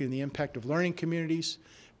of looking at the impact of learning communities,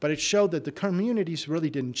 but it showed that the communities really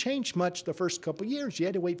didn't change much the first couple of years. You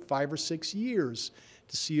had to wait 5 or 6 years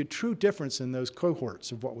to see a true difference in those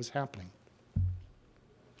cohorts of what was happening.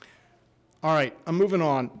 All right, I'm moving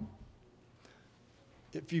on.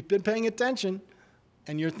 If you've been paying attention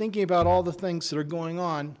and you're thinking about all the things that are going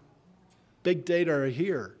on, big data are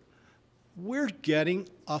here. We're getting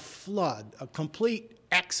a flood, a complete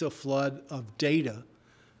exaflood of data.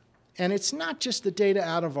 And it's not just the data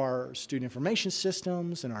out of our student information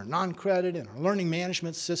systems and our non-credit and our learning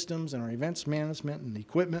management systems and our events management and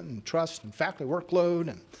equipment and trust and faculty workload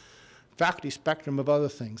and faculty spectrum of other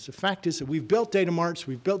things. The fact is that we've built data marts,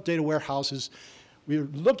 we've built data warehouses, we're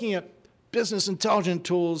looking at business intelligence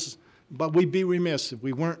tools, but we'd be remiss if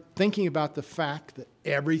we weren't thinking about the fact that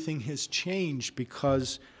everything has changed,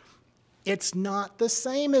 because it's not the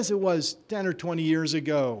same as it was 10 or 20 years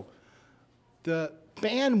ago. The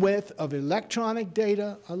bandwidth of electronic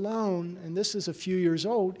data alone, and this is a few years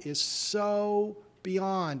old, is so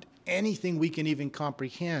beyond anything we can even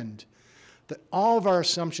comprehend that all of our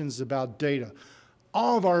assumptions about data,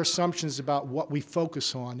 all of our assumptions about what we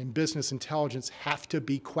focus on in business intelligence have to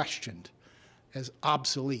be questioned as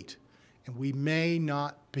obsolete. And we may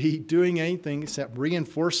not be doing anything except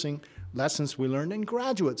reinforcing lessons we learned in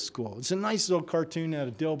graduate school. It's a nice little cartoon out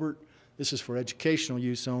of Dilbert. This is for educational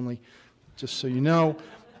use only, just so you know.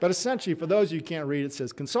 But essentially, for those of you who can't read, it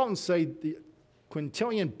says, consultants say the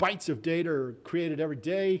quintillion bytes of data are created every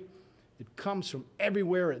day. It comes from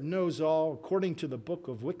everywhere. It knows all. According to the book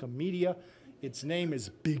of Wikimedia, its name is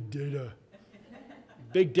Big Data.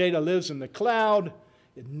 Big Data lives in the cloud.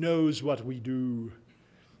 It knows what we do.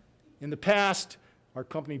 In the past, our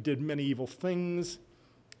company did many evil things.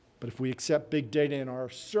 But if we accept big data in our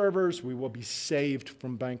servers, we will be saved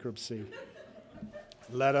from bankruptcy.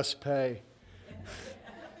 Let us pay.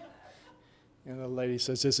 And the lady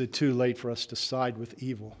says, is it too late for us to side with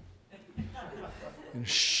evil? And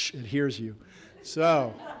shh, it hears you.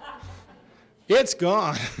 So, it's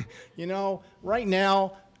gone. You know, right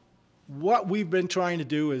now, what we've been trying to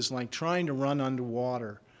do is like trying to run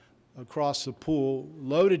underwater across the pool,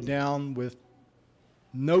 loaded down with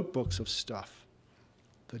notebooks of stuff.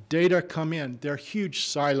 The data come in. They're huge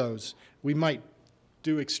silos. We might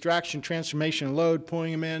do extraction, transformation, and load,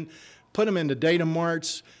 pulling them in, put them into data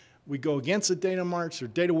marts. We go against the data marts or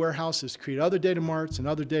data warehouses, create other data marts and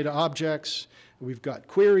other data objects. We've got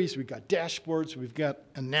queries, we've got dashboards, we've got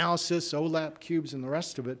analysis, OLAP cubes, and the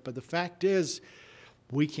rest of it. But the fact is,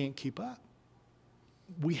 we can't keep up.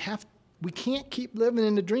 We can't keep living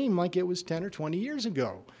in the dream like it was 10 or 20 years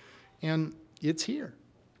ago. And it's here.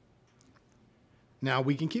 Now,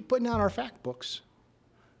 we can keep putting out our fact books,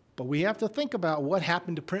 but we have to think about what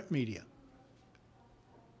happened to print media.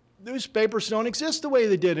 Newspapers don't exist the way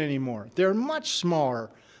they did anymore. They're much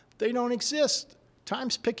smaller. They don't exist.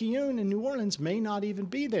 Times-Picayune in New Orleans may not even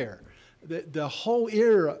be there. The whole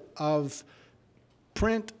era of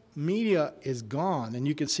print media is gone, and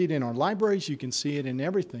you can see it in our libraries, you can see it in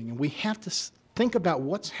everything. And we have to think about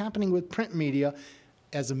what's happening with print media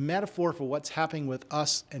as a metaphor for what's happening with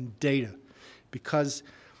us and data. Because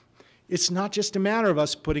it's not just a matter of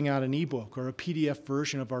us putting out an ebook or a PDF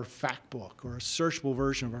version of our fact book or a searchable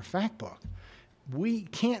version of our fact book. We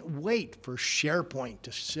can't wait for SharePoint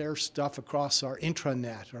to share stuff across our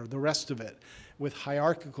intranet or the rest of it with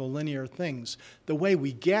hierarchical linear things. The way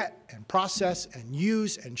we get and process and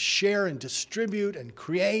use and share and distribute and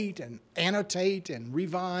create and annotate and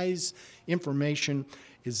revise information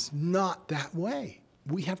is not that way.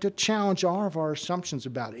 We have to challenge all of our assumptions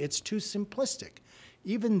about it. It's too simplistic.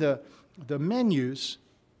 Even the menus,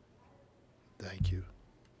 thank you.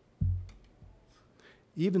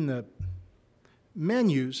 Even the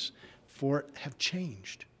menus for it have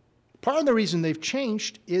changed. Part of the reason they've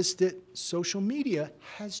changed is that social media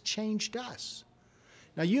has changed us.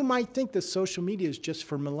 Now, you might think that social media is just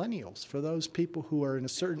for millennials, for those people who are in a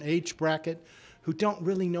certain age bracket who don't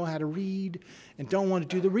really know how to read and don't want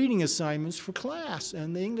to do the reading assignments for class,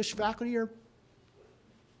 and the English faculty are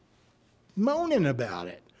moaning about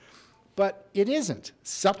it. But it isn't.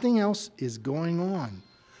 Something else is going on.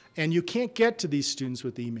 And you can't get to these students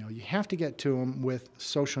with email. You have to get to them with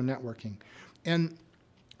social networking. And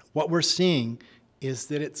what we're seeing is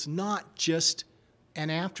that it's not just an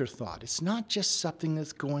afterthought. It's not just something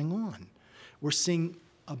that's going on. We're seeing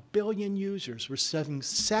 1 billion users. We're seeing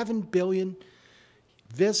 7 billion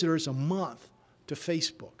visitors a month to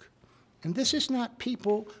Facebook. And this is not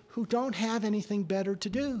people who don't have anything better to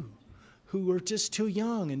do, who are just too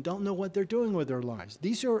young and don't know what they're doing with their lives.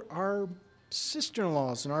 These are our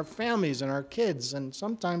sister-in-laws and our families and our kids and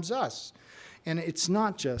sometimes us. And it's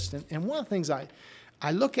not just, and one of the things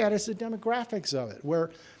I look at is the demographics of it,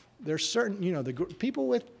 where there's certain, you know, the people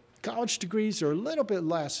with college degrees are a little bit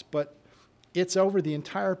less, but it's over the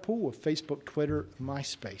entire pool of Facebook, Twitter,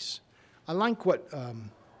 MySpace. I like what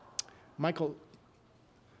Michael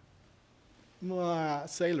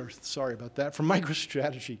Saylor, sorry about that, from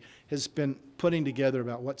MicroStrategy has been putting together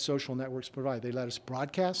about what social networks provide. They let us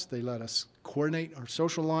broadcast. They let us coordinate our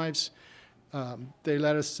social lives. They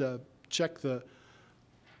let us check the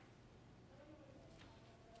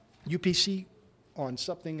UPC on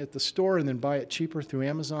something at the store and then buy it cheaper through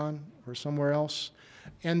Amazon or somewhere else.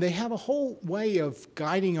 And they have a whole way of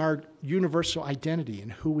guiding our universal identity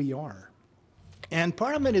and who we are. And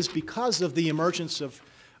part of it is because of the emergence of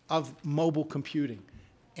mobile computing.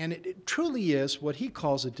 And it truly is what he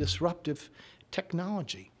calls a disruptive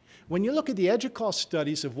technology. When you look at the EDUCAUSE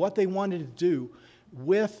studies of what they wanted to do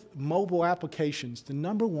with mobile applications, the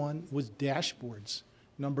number one was dashboards.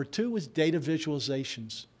 Number two was data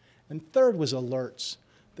visualizations. And third was alerts.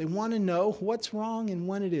 They want to know what's wrong and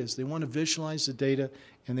when it is. They want to visualize the data,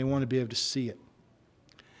 and they want to be able to see it.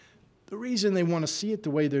 The reason they want to see it the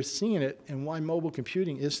way they're seeing it and why mobile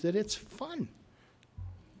computing is that it's fun.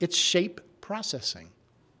 It's shape processing.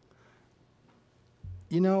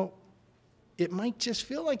 You know, it might just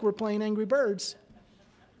feel like we're playing Angry Birds.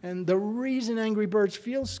 And the reason Angry Birds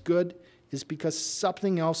feels good is because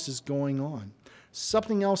something else is going on.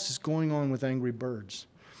 Something else is going on with Angry Birds.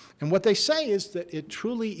 And what they say is that it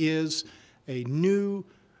truly is a new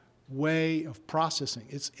way of processing.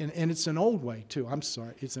 And it's an old way, too. I'm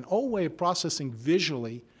sorry. It's an old way of processing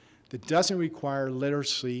visually that doesn't require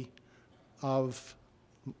literacy of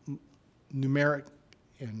numeric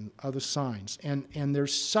and other signs. And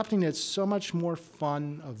there's something that's so much more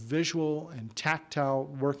fun of visual and tactile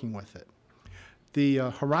working with it.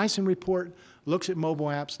 The Horizon report looks at mobile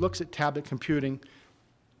apps, looks at tablet computing,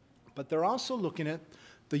 but they're also looking at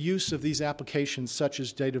the use of these applications such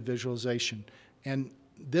as data visualization. And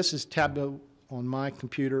this is Tableau on my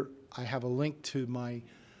computer. I have a link to my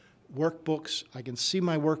workbooks. I can see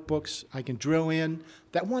my workbooks. I can drill in.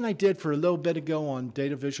 That one I did for a little bit ago on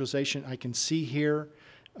data visualization, I can see here.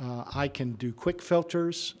 I can do quick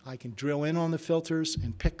filters. I can drill in on the filters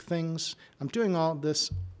and pick things. I'm doing all this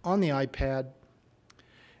on the iPad.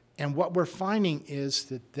 And what we're finding is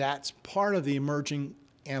that that's part of the emerging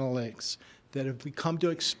analytics that have become to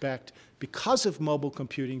expect because of mobile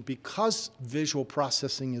computing, because visual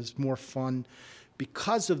processing is more fun,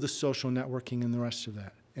 because of the social networking and the rest of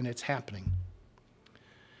that. And it's happening.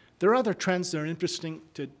 There are other trends that are interesting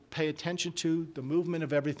to pay attention to, the movement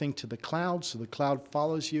of everything to the cloud, so the cloud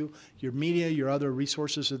follows you. Your media, your other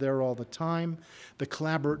resources are there all the time. The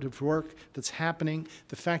collaborative work that's happening,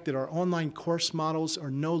 the fact that our online course models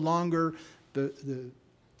are no longer the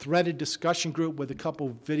threaded discussion group with a couple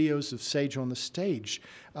of videos of Sage on the stage.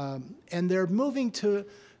 And they're moving to,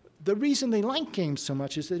 the reason they like games so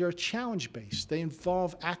much is that they're challenge-based. They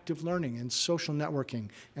involve active learning and social networking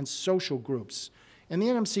and social groups. And the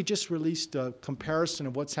NMC just released a comparison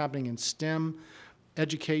of what's happening in STEM,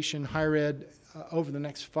 education, higher ed, over the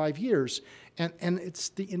next 5 years. And it's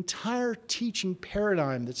the entire teaching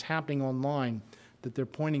paradigm that's happening online that they're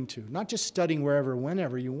pointing to. Not just studying wherever,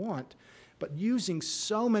 whenever you want, but using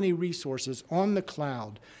so many resources on the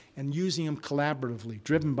cloud and using them collaboratively,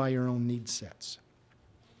 driven by your own need sets.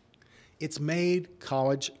 It's made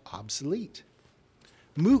college obsolete.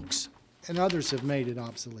 MOOCs and others have made it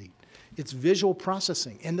obsolete. It's visual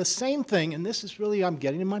processing. And the same thing, and this is really, I'm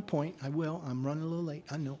getting to my point, I'm running a little late,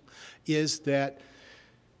 I know, is that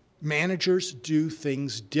managers do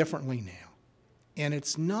things differently now. And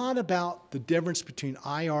it's not about the difference between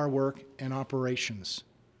IR work and operations.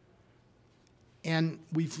 And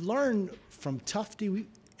we've learned from Tufte,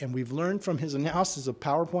 and we've learned from his analysis of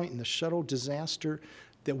PowerPoint and the shuttle disaster,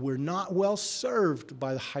 that we're not well served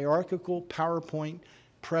by the hierarchical PowerPoint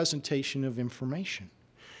presentation of information.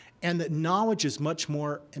 And that knowledge is much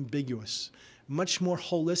more ambiguous, much more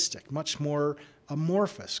holistic, much more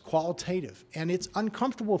amorphous, qualitative. And it's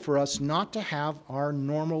uncomfortable for us not to have our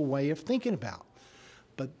normal way of thinking about.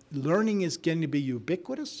 But learning is getting to be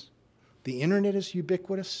ubiquitous. The internet is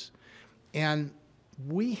ubiquitous. And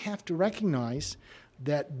we have to recognize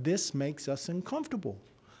that this makes us uncomfortable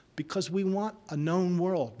because we want a known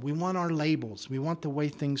world. We want our labels. We want the way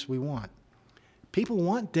things we want. People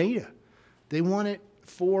want data. They want it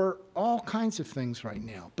for all kinds of things right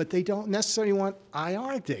now, but they don't necessarily want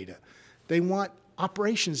IR data. They want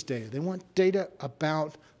operations data. They want data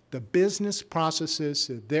about the business processes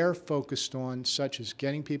that they're focused on, such as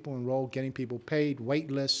getting people enrolled, getting people paid,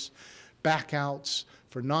 wait lists, backouts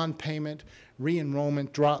for non-payment,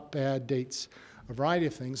 re-enrollment, drop bad dates, a variety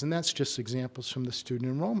of things, and that's just examples from the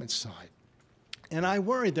student enrollment side. And I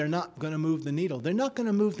worry they're not going to move the needle. They're not going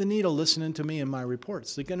to move the needle listening to me in my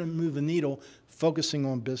reports. They're going to move the needle focusing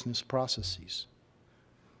on business processes.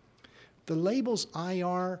 The labels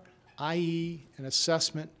IR, IE, and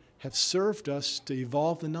assessment have served us to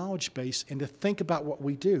evolve the knowledge base and to think about what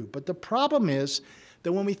we do. But the problem is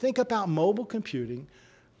that when we think about mobile computing,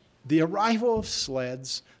 the arrival of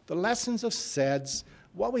SLEDs, the lessons of SEDS,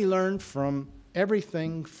 what we learned from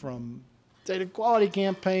everything from data quality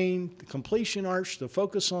campaign, the completion arch, the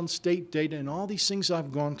focus on state data, and all these things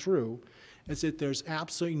I've gone through, is that there's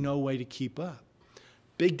absolutely no way to keep up.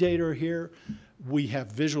 Big data are here. We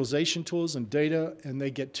have visualization tools and data, and they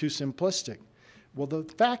get too simplistic. Well, the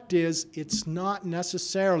fact is, it's not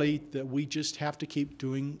necessarily that we just have to keep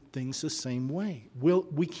doing things the same way.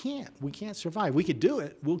 We can't survive. We could do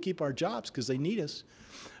it. We'll keep our jobs because they need us.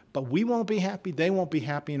 But we won't be happy, they won't be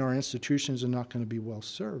happy, and our institutions are not going to be well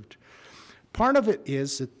served. Part of it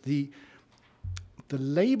is that the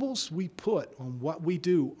labels we put on what we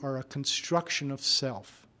do are a construction of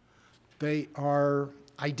self. They are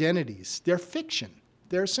identities. They're fiction.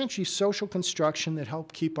 They're essentially social construction that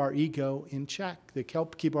help keep our ego in check, that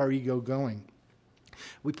help keep our ego going.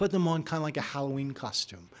 We put them on kind of like a Halloween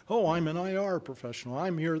costume. Oh, I'm an IR professional.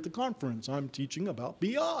 I'm here at the conference. I'm teaching about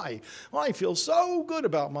BI. I feel so good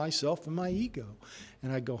about myself and my ego.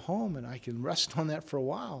 And I go home and I can rest on that for a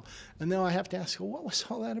while. And then I have to ask, well, what was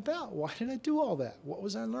all that about? Why did I do all that? What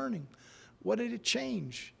was I learning? What did it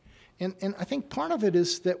change? And I think part of it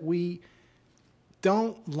is that we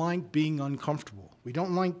don't like being uncomfortable. We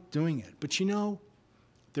don't like doing it. But you know,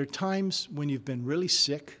 there are times when you've been really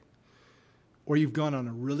sick, or you've gone on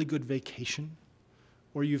a really good vacation,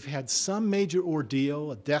 or you've had some major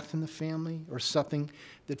ordeal, a death in the family, or something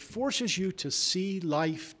that forces you to see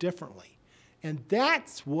life differently. And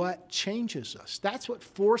that's what changes us. That's what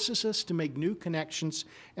forces us to make new connections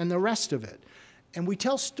and the rest of it. And we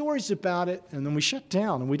tell stories about it, and then we shut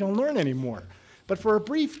down, and we don't learn anymore. But for a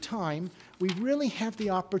brief time, we really have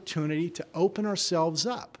the opportunity to open ourselves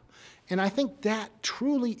up. And I think that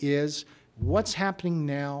truly is what's happening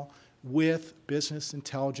now with business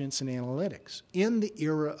intelligence and analytics. In the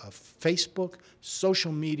era of Facebook,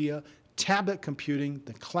 social media, tablet computing,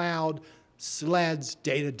 the cloud, SLEDs,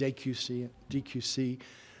 data, DQC,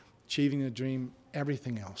 achieving the dream,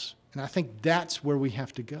 everything else. And I think that's where we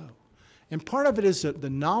have to go. And part of it is that the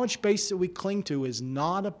knowledge base that we cling to is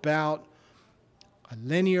not about a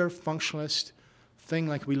linear functionalist thing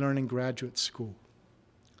like we learn in graduate school.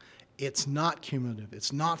 It's not cumulative.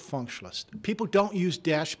 It's not functionalist. People don't use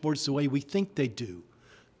dashboards the way we think they do.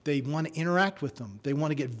 They want to interact with them. They want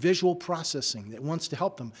to get visual processing that wants to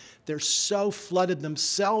help them. They're so flooded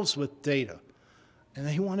themselves with data, and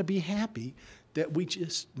they want to be happy that we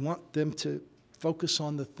just want them to focus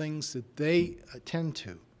on the things that they attend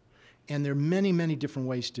to. And there are many, many different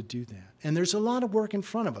ways to do that. And there's a lot of work in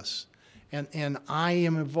front of us. And I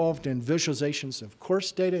am involved in visualizations of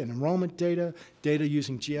course data and enrollment data, data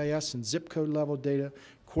using GIS and zip code level data,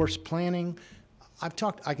 course planning. I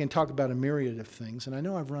can talk about a myriad of things, and I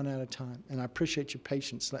know I've run out of time, and I appreciate your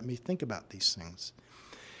patience. Let me think about these things.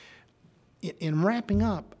 In wrapping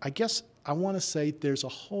up, I guess I want to say there's a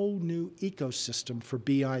whole new ecosystem for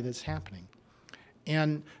BI that's happening.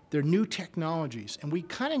 And there are new technologies, and we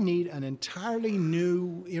kind of need an entirely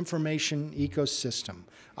new information ecosystem,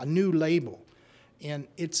 a new label. And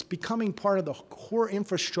it's becoming part of the core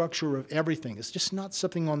infrastructure of everything. It's just not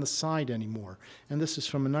something on the side anymore. And this is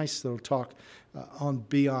from a nice little talk on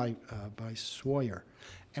BI by Sawyer.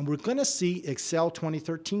 And we're going to see Excel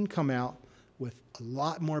 2013 come out with a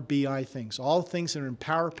lot more BI things. All the things that are in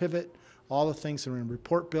Power Pivot, all the things that are in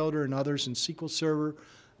Report Builder and others in SQL Server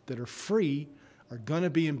that are free are going to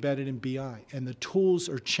be embedded in BI, and the tools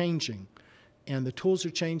are changing. And the tools are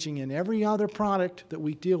changing in every other product that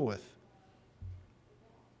we deal with.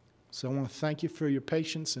 So I want to thank you for your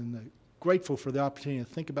patience and grateful for the opportunity to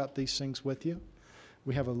think about these things with you.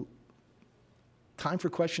 We have a time for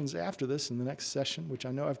questions after this in the next session, which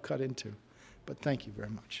I know I've cut into, but thank you very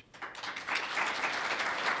much.